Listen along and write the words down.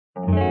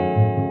If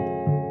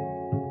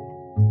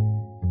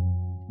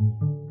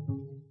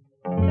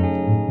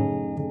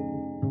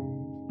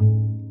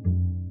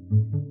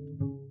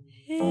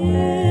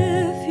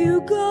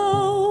you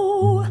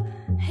go,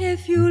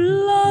 if you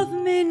love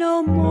me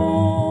no more,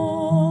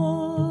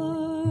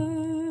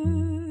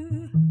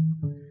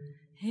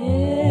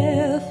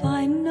 if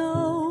I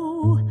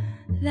know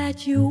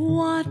that you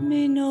want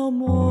me no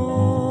more,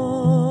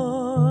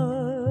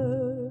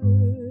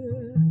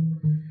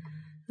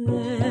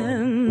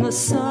 then the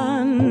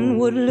sun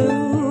would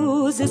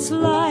lose its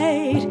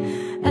light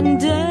and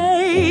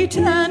day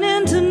turn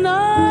into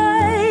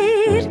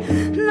night,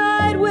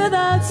 night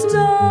without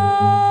stars,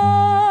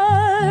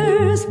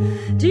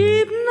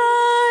 deep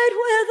night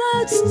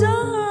without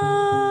stars.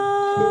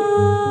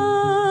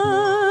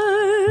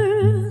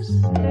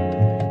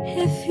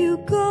 If you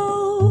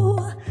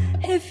go,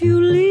 if you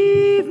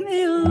leave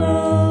me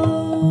alone,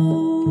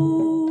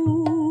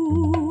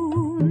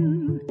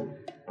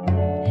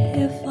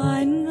 if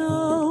I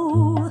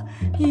know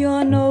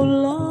you're no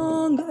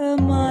longer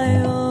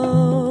my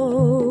own,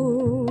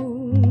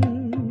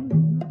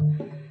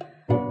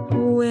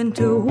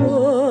 winter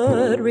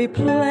would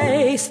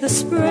replace the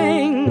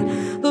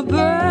spring, the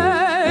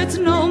birds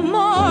no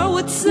more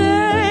would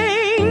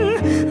sing.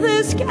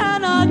 This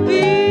cannot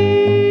be.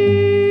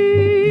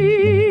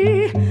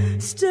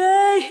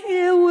 Stay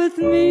here with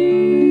me.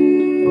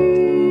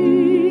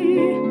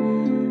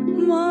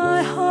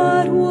 My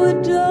heart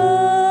would die,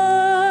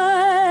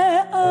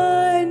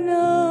 I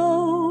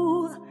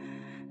know,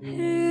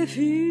 if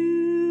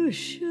you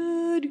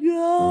should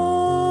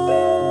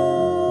go.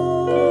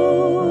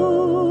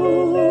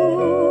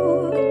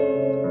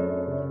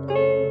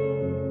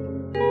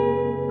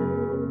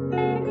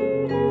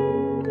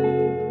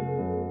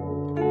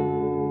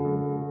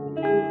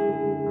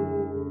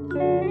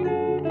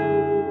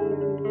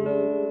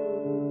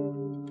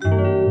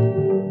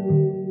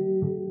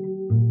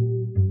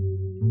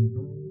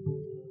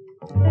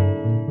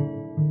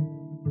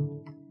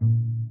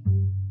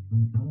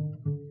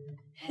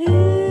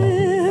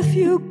 If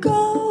you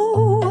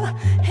go,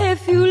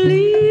 if you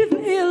leave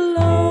me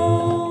alone,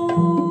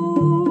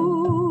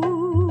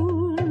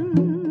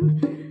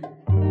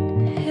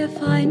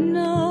 if I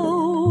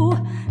know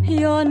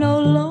you're no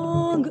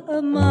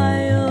longer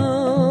my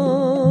own,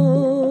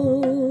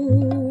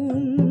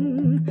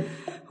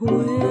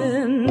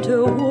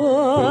 winter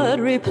would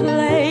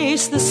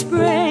replace the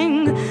spring,